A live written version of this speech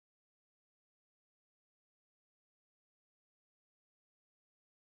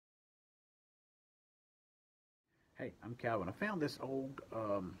Hey, I'm Calvin. I found this old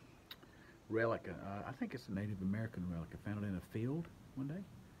relic. I think it's a Native American relic. I found it in a field one day.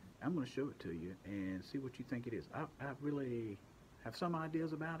 I'm going to show it to you and see what you think it is. I really have some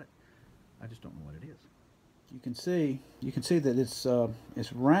ideas about it. I just don't know what it is. You can see that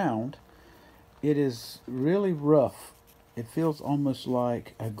it's round. It is really rough. It feels almost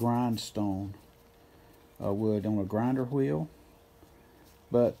like a grindstone would on a grinder wheel.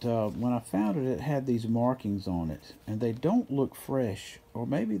 But when I found it, it had these markings on it, and they don't look fresh, or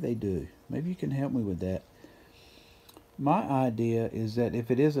maybe they do. Maybe you can help me with that. My idea is that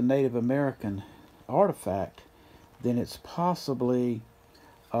if it is a Native American artifact, then it's possibly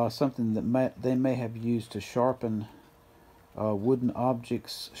something that they may have used to sharpen wooden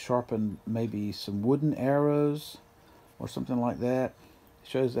objects, sharpen maybe some wooden arrows or something like that. It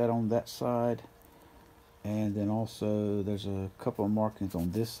shows that on that side. And then also there's a couple of markings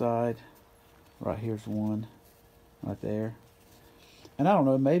on this side. Right here's one right there. And I don't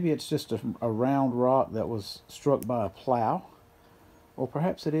know, maybe it's just a round rock that was struck by a plow. Or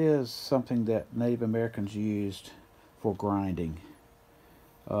perhaps it is something that Native Americans used for grinding.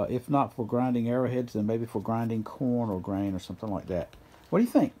 If not for grinding arrowheads, then maybe for grinding corn or grain or something like that. What do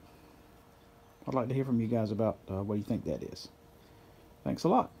you think? I'd like to hear from you guys about what you think that is. Thanks a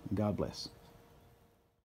lot, and God bless.